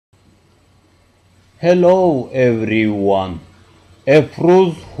Hello everyone.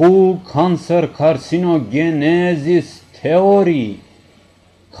 Efruzhu Cancer carcinogenesis theory.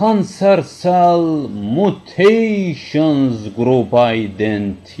 Cancer cell mutations group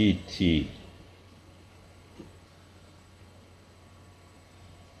identity.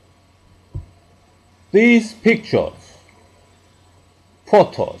 These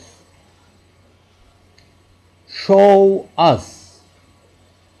photos show us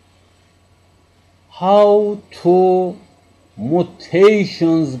how to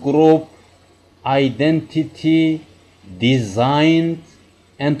mutations group identity designed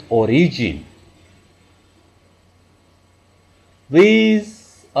and origin.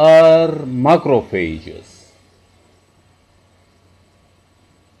 These are macrophages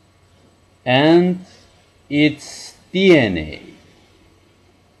and its DNA.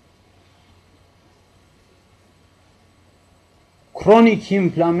 Chronic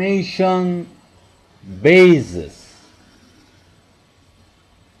inflammation bases.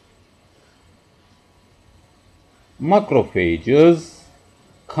 Macrophages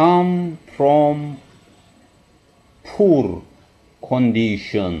come from poor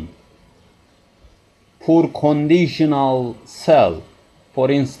conditional cell, for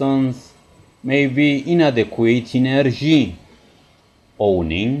instance, maybe inadequate energy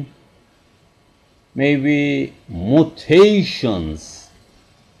owning, maybe mutations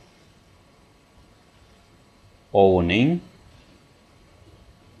owning,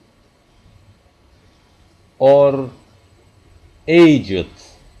 or aged,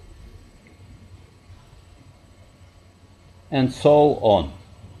 and so on.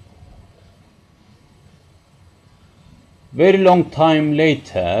 Very long time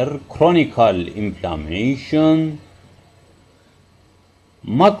later, chronic inflammation,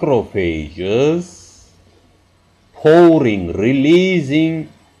 macrophages pouring, releasing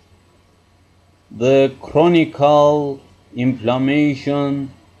the chronic inflammation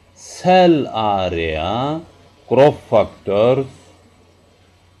cell area, growth factors,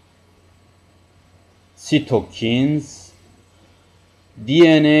 cytokines,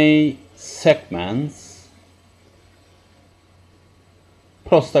 DNA segments,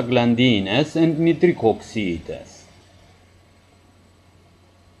 prostaglandines and nitric oxidase.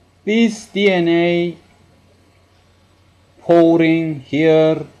 This DNA pouring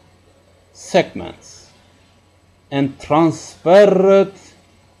here segments and transferred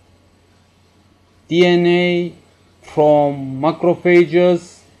DNA from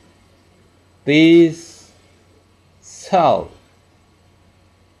macrophages, this cell.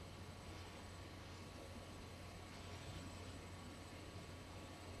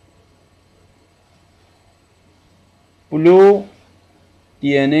 Blue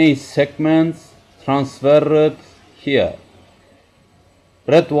DNA segments transferred here.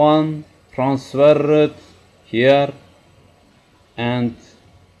 Red one transferred here, and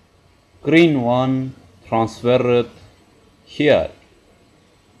green one transferred here.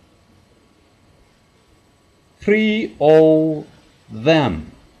 3 of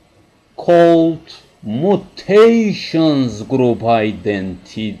them called mutations group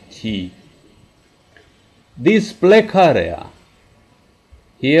identity. This black area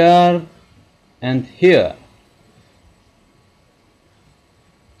here and here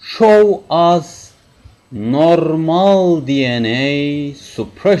show us normal DNA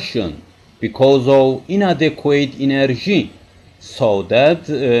suppression because of inadequate energy, so that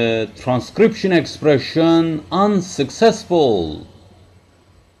transcription expression unsuccessful.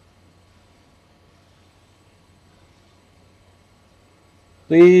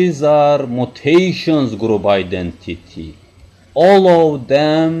 These are mutations group identity. All of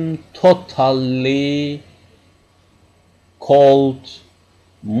them totally called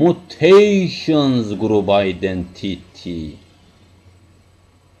mutations group identity.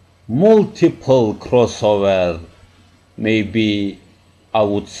 Multiple crossover, maybe I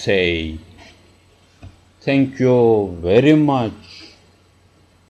would say. Thank you very much.